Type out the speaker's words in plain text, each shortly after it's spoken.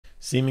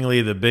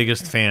Seemingly the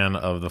biggest fan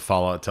of the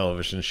Fallout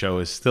television show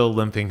is still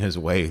limping his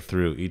way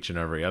through each and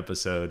every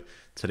episode.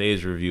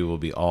 Today's review will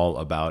be all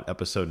about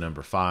episode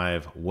number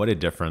 5, What a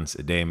Difference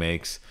a Day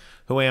Makes.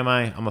 Who am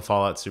I? I'm a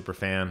Fallout super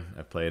fan.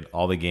 I've played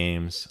all the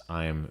games.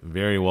 I am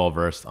very well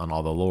versed on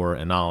all the lore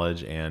and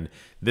knowledge, and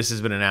this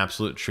has been an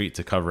absolute treat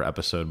to cover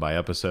episode by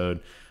episode.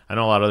 I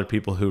know a lot of other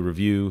people who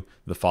review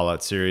the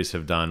Fallout series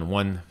have done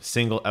one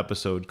single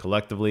episode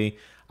collectively.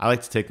 I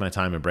like to take my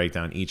time and break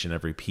down each and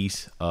every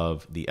piece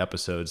of the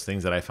episodes,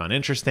 things that I found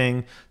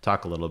interesting,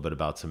 talk a little bit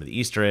about some of the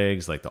Easter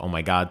eggs, like the oh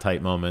my god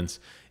type moments,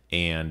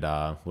 and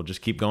we'll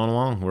just keep going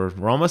along.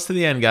 We're almost to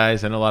the end,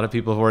 guys. I know a lot of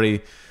people have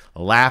already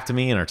laughed at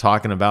me and are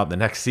talking about the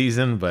next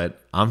season, but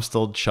I'm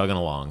still chugging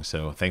along,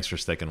 so thanks for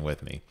sticking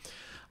with me.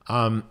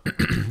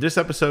 This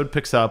episode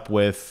picks up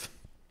with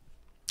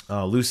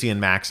Lucy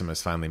and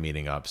Maximus finally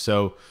meeting up.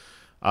 So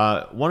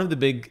one of the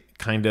big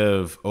kind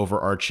of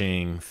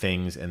overarching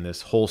things in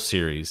this whole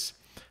series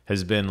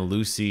has been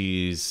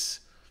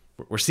Lucy's,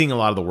 we're seeing a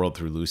lot of the world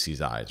through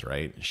Lucy's eyes,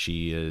 right?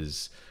 She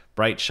is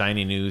bright,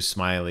 shiny, new,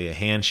 smiley. A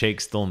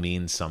handshake still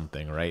means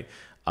something, right?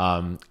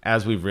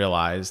 As we've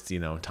realized,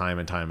 time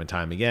and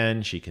time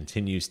again, she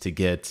continues to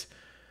get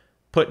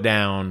put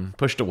down,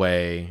 pushed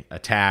away,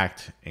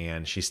 attacked,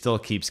 and she still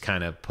keeps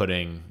kind of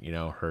putting,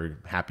 her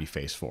happy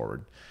face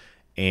forward.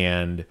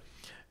 And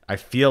I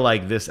feel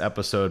like this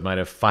episode might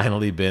have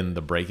finally been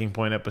the breaking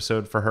point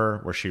episode for her,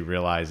 where she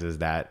realizes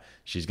that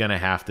she's going to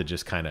have to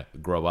just kind of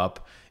grow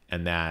up,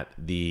 and that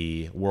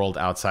the world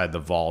outside the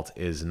vault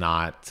is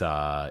not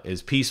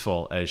as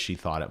peaceful as she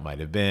thought it might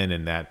have been,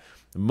 and that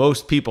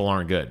most people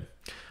aren't good.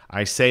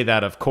 I say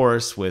that, of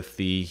course, with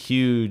the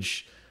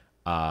huge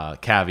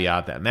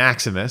caveat that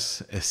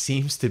Maximus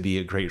seems to be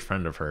a great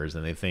friend of hers,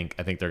 and I think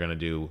they're going to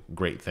do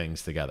great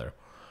things together.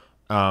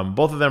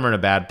 Both of them are in a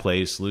bad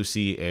place.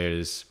 Lucy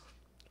is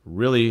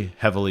really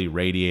heavily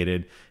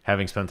radiated,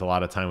 having spent a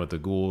lot of time with the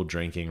ghoul,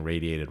 drinking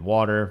radiated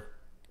water,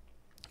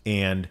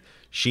 and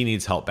she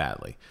needs help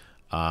badly.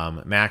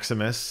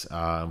 Maximus,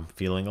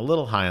 feeling a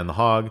little high on the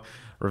hog,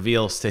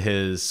 reveals to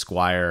his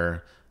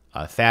squire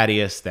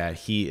Thaddeus that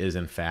he is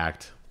in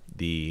fact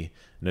the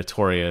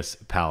notorious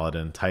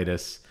paladin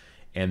Titus,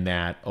 and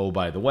that, oh,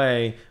 by the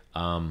way,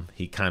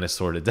 he kind of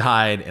sort of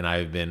died, and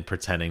I've been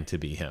pretending to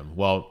be him.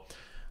 Well,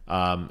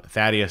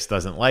 Thaddeus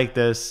doesn't like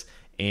this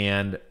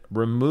and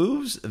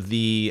removes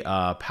the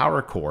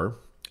power core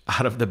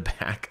out of the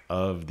back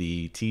of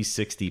the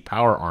T-60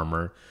 power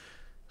armor,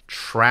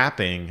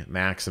 trapping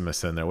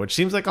Maximus in there, which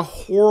seems like a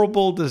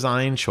horrible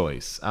design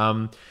choice.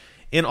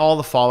 In all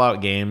the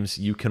Fallout games,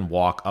 you can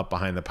walk up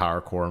behind the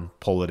power core and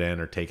pull it in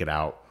or take it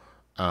out,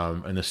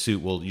 and the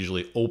suit will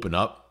usually open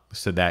up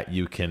so that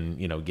you can,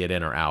 get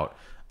in or out.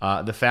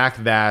 The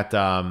fact that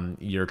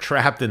you're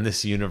trapped in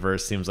this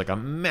universe seems like a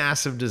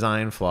massive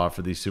design flaw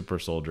for these super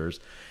soldiers.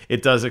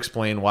 It does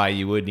explain why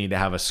you would need to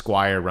have a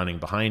squire running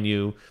behind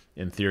you.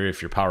 In theory,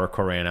 if your power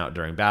core ran out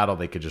during battle,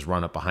 they could just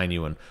run up behind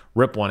you and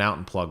rip one out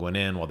and plug one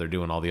in while they're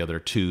doing all the other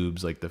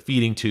tubes, like the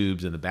feeding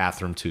tubes and the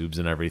bathroom tubes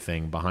and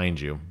everything behind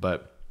you.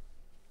 But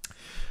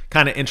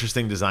kind of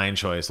interesting design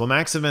choice. Well,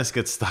 Maximus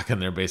gets stuck in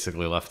there,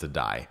 basically left to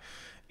die.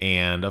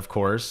 And of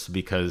course,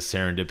 because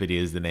serendipity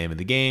is the name of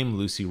the game,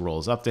 Lucy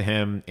rolls up to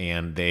him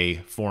and they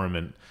form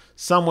a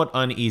somewhat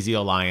uneasy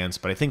alliance.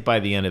 But I think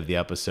by the end of the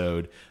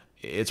episode,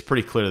 it's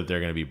pretty clear that they're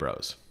going to be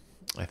bros.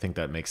 I think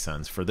that makes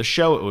sense. For the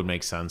show, it would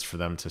make sense for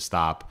them to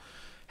stop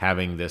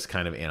having this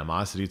kind of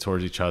animosity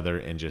towards each other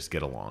and just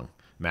get along.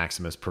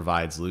 Maximus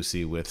provides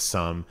Lucy with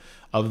some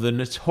of the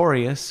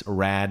notorious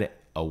Rad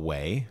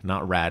Away,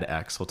 not Rad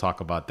X. We'll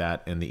talk about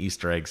that in the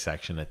Easter egg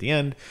section at the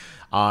end.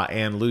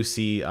 And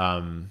Lucy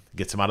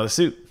gets him out of the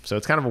suit. So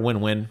it's kind of a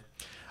win-win.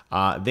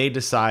 They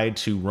decide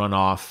to run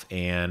off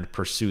and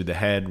pursue the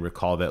head.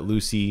 Recall that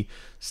Lucy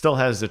still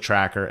has the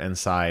tracker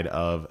inside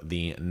of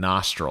the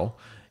nostril.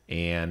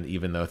 And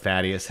even though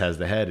Thaddeus has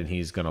the head and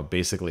he's going to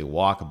basically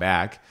walk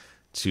back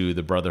to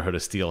the Brotherhood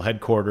of Steel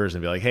headquarters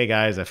and be like, hey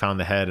guys, I found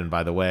the head. And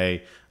by the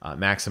way,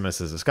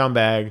 Maximus is a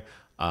scumbag.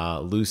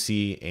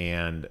 Lucy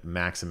and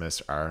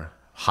Maximus are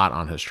hot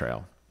on his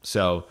trail.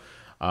 So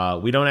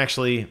we don't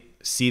actually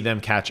see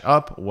them catch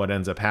up. What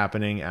ends up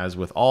happening, as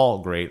with all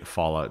great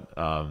Fallout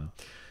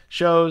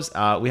shows,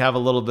 we have a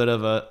little bit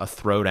of a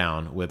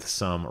throwdown with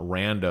some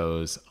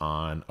randos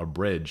on a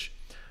bridge.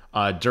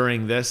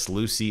 During this,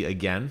 Lucy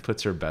again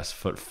puts her best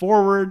foot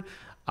forward.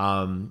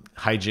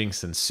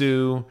 Hijinks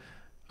ensue.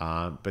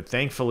 But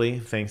thankfully,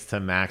 thanks to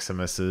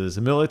Maximus's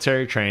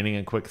military training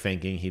and quick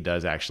thinking, he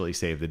does actually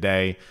save the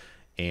day.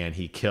 And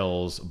he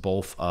kills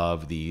both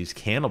of these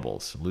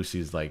cannibals.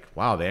 Lucy's like,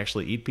 wow, they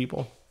actually eat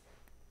people?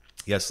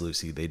 Yes,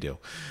 Lucy, they do.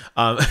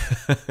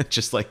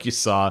 Just like you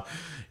saw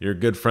your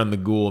good friend the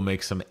ghoul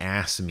make some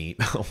ass meat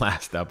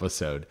last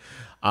episode.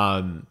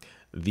 So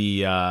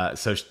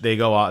they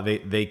go out,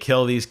 they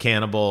kill these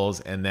cannibals,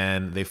 and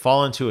then they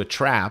fall into a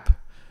trap,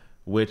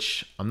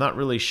 which I'm not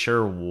really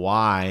sure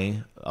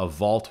why a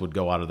vault would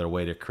go out of their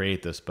way to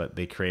create this, but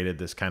they created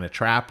this kind of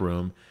trap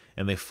room,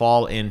 and they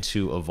fall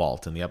into a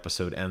vault. And the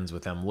episode ends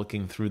with them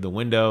looking through the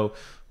window,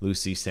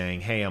 Lucy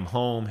saying, "Hey, I'm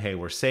home. Hey,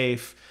 we're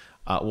safe."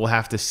 We'll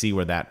have to see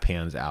where that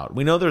pans out.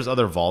 We know there's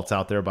other vaults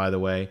out there, by the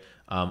way.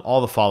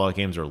 All the Fallout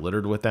games are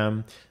littered with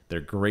them.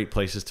 They're great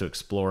places to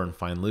explore and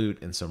find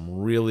loot and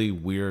some really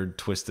weird,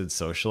 twisted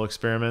social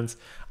experiments.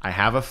 I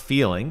have a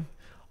feeling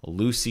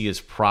Lucy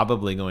is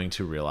probably going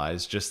to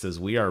realize, just as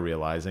we are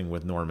realizing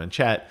with Norm and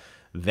Chet,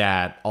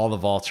 that all the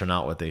vaults are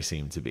not what they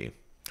seem to be.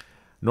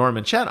 Norm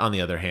and Chet, on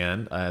the other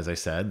hand, as I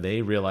said,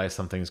 they realize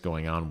something's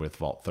going on with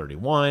Vault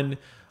 31.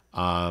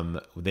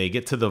 They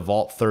get to the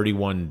Vault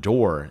 31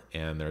 door,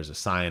 and there's a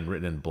sign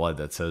written in blood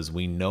that says,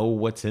 "We know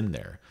what's in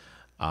there."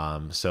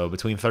 So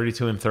between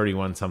 32 and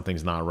 31,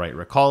 something's not right.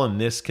 Recall in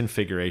this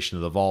configuration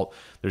of the vault,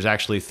 there's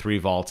actually 3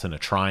 vaults in a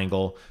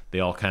triangle. They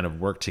all kind of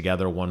work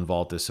together. One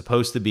vault is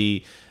supposed to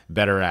be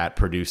better at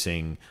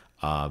producing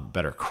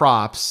better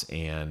crops,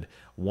 and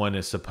one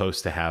is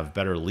supposed to have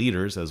better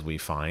leaders, as we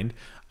find.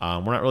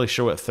 We're not really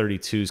sure what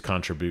 32's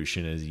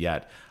contribution is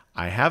yet.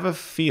 I have a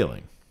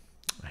feeling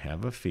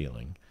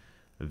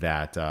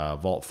that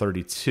Vault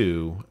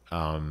 32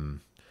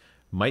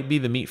 might be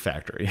the meat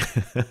factory.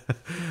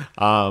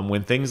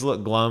 When things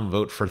look glum,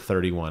 vote for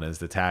 31 is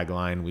the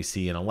tagline. We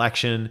see an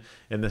election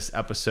in this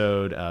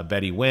episode.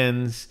 Betty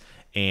wins,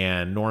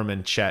 and Norm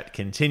and Chet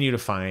continue to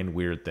find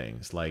weird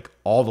things, like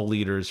all the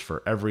leaders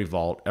for every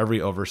vault, every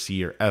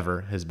overseer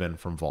ever has been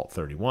from Vault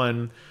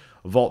 31.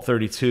 Vault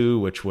 32,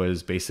 which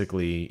was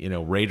basically,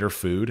 Raider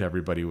food.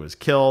 Everybody was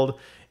killed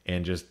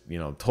and just,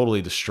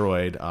 totally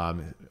destroyed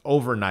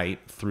overnight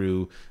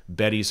through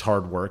Betty's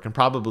hard work, and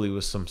probably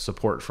with some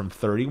support from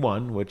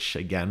 31, which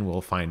again,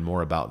 we'll find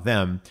more about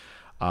them,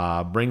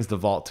 brings the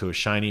vault to a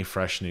shiny,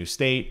 fresh new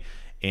state.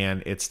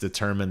 And it's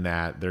determined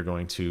that they're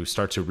going to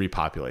start to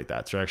repopulate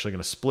that. So they're actually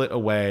going to split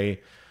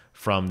away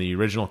from the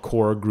original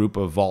core group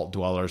of vault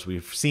dwellers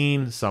we've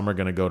seen. Some are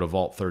going to go to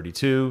Vault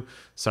 32.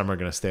 Some are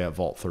going to stay at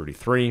Vault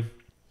 33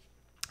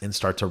 and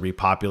start to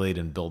repopulate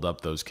and build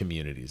up those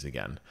communities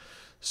again.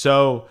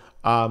 So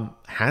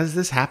has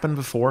this happened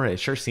before? It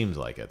sure seems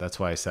like it. That's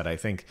why I said I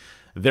think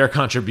their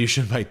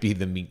contribution might be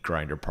the meat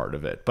grinder part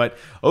of it. But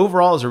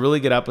overall, it's a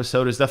really good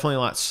episode. It's definitely a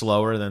lot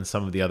slower than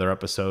some of the other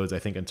episodes, I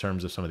think, in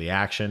terms of some of the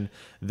action.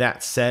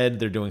 That said,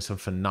 they're doing some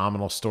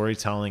phenomenal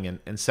storytelling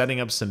and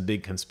setting up some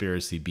big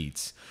conspiracy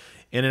beats.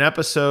 In an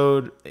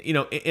episode, in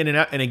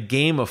a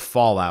game of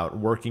Fallout,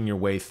 working your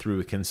way through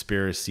a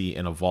conspiracy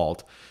in a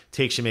vault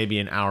takes you maybe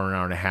an hour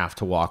and a half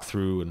to walk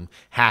through and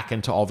hack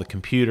into all the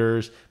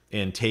computers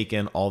and take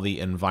in all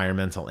the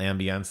environmental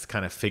ambience to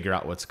kind of figure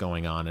out what's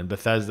going on. And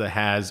Bethesda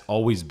has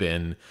always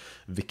been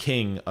the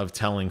king of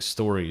telling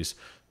stories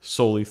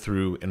solely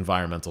through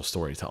environmental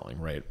storytelling,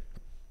 right?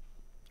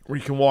 Where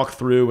you can walk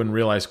through and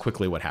realize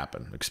quickly what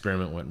happened.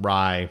 Experiment went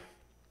awry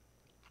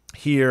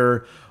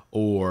here,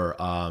 or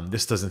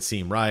this doesn't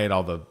seem right.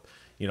 All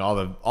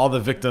the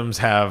victims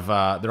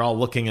have they're all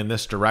looking in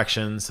this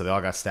direction, so they all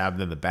got stabbed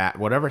in the back.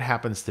 Whatever it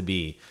happens to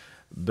be,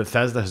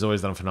 Bethesda has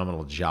always done a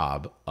phenomenal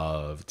job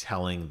of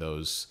telling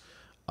those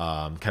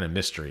kind of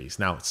mysteries.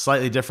 Now, it's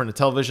slightly different in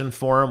television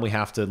form. We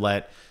have to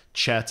let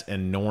Chet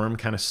and Norm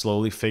kind of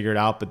slowly figure it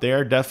out, but they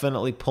are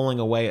definitely pulling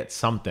away at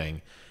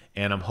something.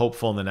 And I'm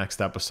hopeful in the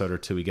next episode or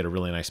two we get a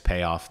really nice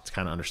payoff to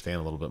kind of understand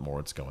a little bit more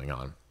what's going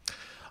on.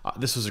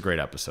 This was a great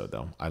episode,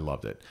 though. I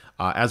loved it.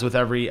 As with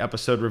every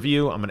episode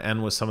review, I'm going to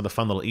end with some of the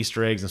fun little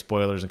Easter eggs and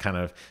spoilers and kind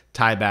of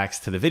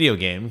tiebacks to the video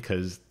game,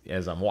 because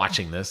as I'm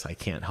watching this, I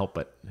can't help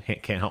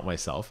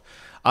myself.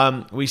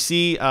 We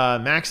see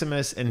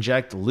Maximus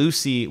inject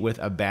Lucy with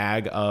a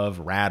bag of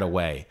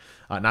Radaway,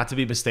 not to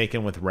be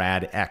mistaken with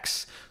Rad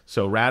X.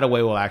 So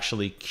Radaway will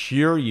actually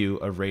cure you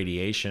of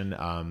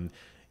radiation.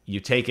 You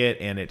take it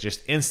and it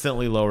just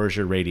instantly lowers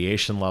your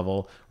radiation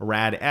level.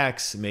 Rad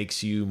X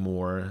makes you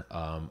more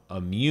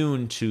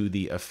immune to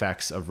the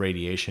effects of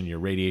radiation. Your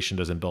radiation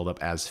doesn't build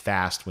up as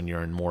fast when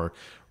you're in more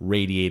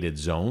radiated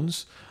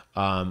zones,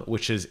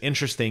 which is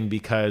interesting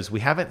because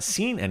we haven't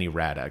seen any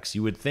Rad X.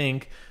 You would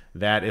think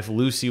that if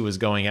Lucy was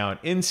going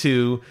out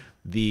into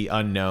the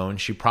unknown,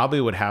 she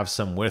probably would have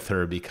some with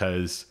her,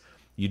 because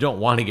you don't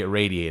want to get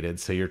radiated,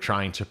 so you're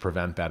trying to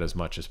prevent that as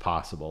much as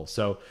possible.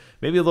 So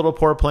maybe a little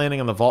poor planning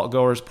on the vault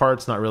goers'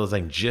 parts, not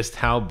realizing just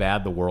how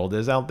bad the world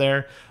is out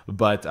there,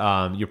 but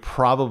you're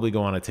probably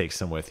going to take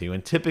some with you.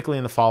 And typically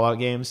in the Fallout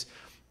games,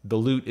 the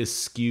loot is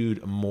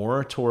skewed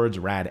more towards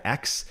Rad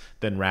X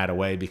than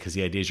Radaway, because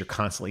the idea is you're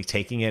constantly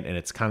taking it, and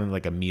it's kind of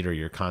like a meter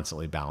you're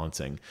constantly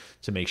balancing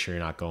to make sure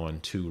you're not going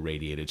too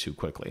radiated too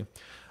quickly.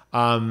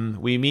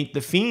 We meet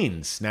the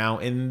Fiends. Now,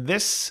 in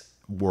this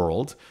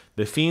world,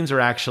 the Fiends are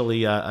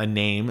actually a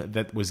name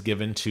that was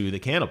given to the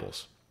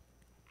cannibals.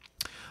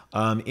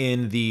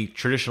 In the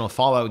traditional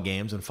Fallout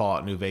games, and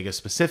Fallout New Vegas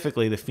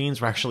specifically, the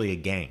Fiends were actually a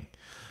gang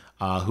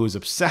who was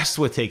obsessed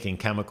with taking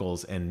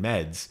chemicals and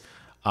meds,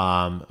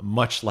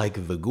 much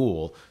like the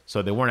Ghoul.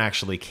 So they weren't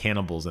actually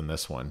cannibals in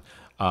this one.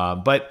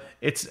 But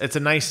it's a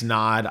nice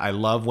nod. I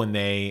love when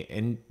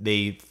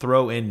they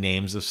throw in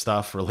names of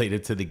stuff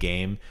related to the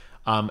game.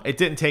 It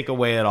didn't take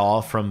away at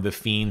all from the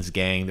Fiends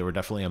gang. They were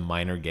definitely a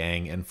minor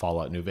gang in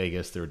Fallout New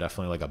Vegas. They were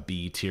definitely like a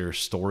B tier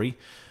story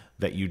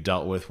that you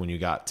dealt with when you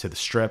got to the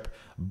Strip.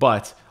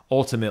 But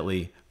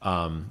ultimately,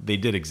 they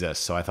did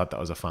exist. So I thought that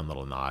was a fun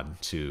little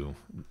nod to,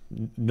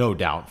 no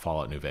doubt,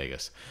 Fallout New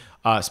Vegas.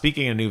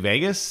 Speaking of New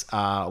Vegas,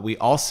 we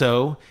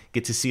also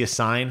get to see a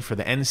sign for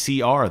the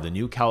NCR, the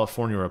New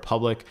California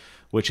Republic,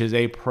 which is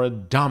a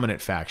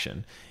predominant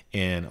faction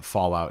in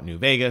Fallout New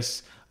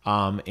Vegas,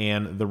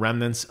 and the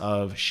remnants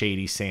of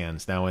Shady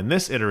Sands. Now, in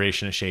this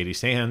iteration of Shady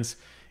Sands,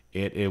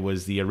 it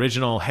was the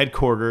original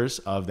headquarters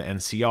of the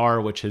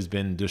NCR, which has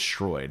been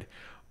destroyed.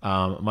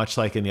 Much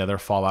like in the other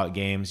Fallout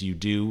games, you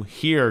do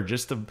here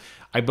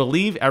I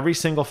believe every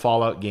single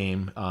Fallout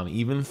game,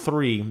 even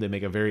 3, they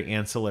make a very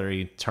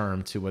ancillary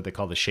term to what they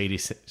call the Shady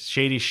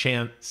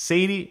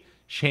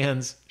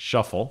Shands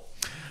Shuffle.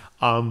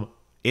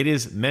 It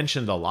is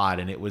mentioned a lot,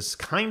 and it was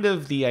kind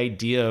of the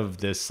idea of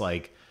this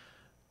like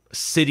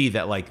city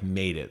that like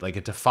made it. Like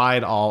it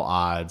defied all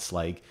odds.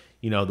 Like,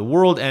 you know, the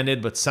world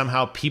ended, but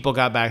somehow people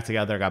got back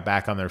together, got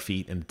back on their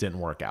feet, and it didn't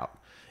work out.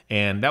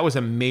 And that was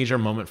a major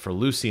moment for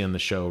Lucy in the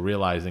show,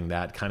 realizing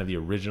that kind of the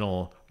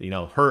original, you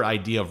know, her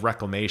idea of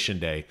Reclamation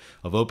Day,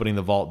 of opening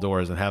the vault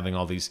doors and having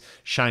all these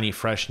shiny,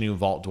 fresh new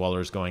vault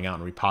dwellers going out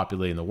and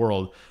repopulating the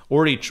world,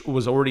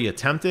 was already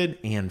attempted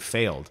and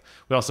failed.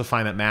 We also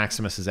find that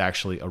Maximus is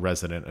actually a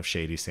resident of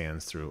Shady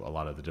Sands through a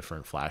lot of the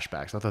different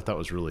flashbacks. I thought that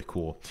was really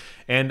cool.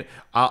 And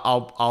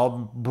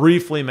I'll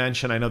briefly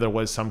mention, I know there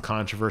was some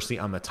controversy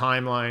on the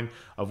timeline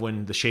of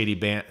when the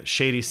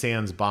Shady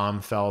Sands bomb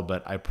fell,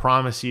 but I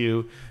promise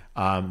you,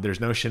 there's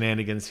no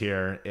shenanigans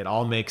here. It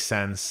all makes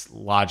sense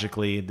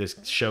logically. This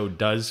show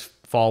does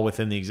fall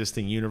within the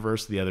existing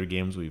universe, the other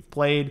games we've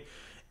played.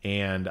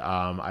 And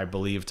I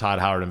believe Todd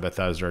Howard and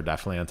Bethesda are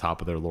definitely on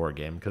top of their lore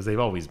game, because they've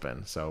always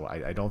been. So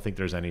I don't think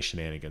there's any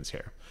shenanigans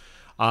here.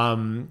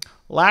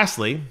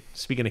 Lastly,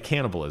 speaking of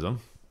cannibalism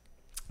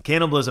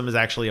is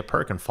actually a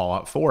perk in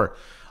Fallout 4.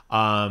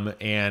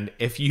 And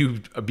if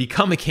you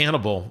become a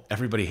cannibal,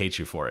 everybody hates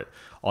you for it.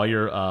 All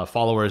your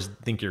followers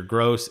think you're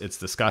gross. It's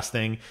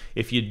disgusting.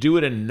 If you do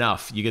it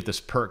enough, you get this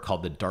perk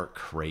called the Dark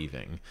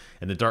Craving.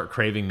 And the Dark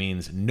Craving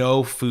means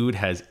no food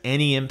has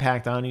any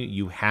impact on you.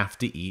 You have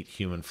to eat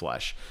human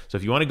flesh. So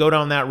if you want to go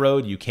down that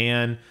road, you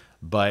can,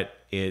 but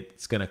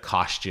it's going to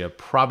cost you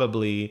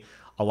probably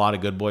a lot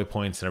of good boy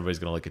points, and everybody's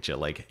going to look at you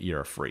like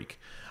you're a freak.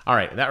 All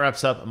right, that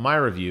wraps up my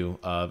review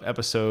of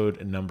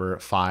episode number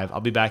 5.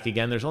 I'll be back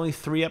again. There's only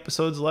 3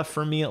 episodes left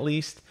for me, at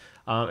least.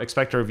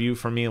 Expect a review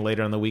from me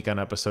later in the week on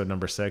episode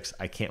number 6.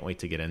 I can't wait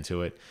to get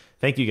into it.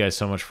 Thank you guys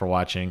so much for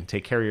watching.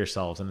 Take care of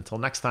yourselves. And until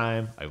next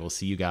time, I will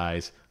see you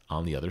guys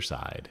on the other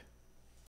side.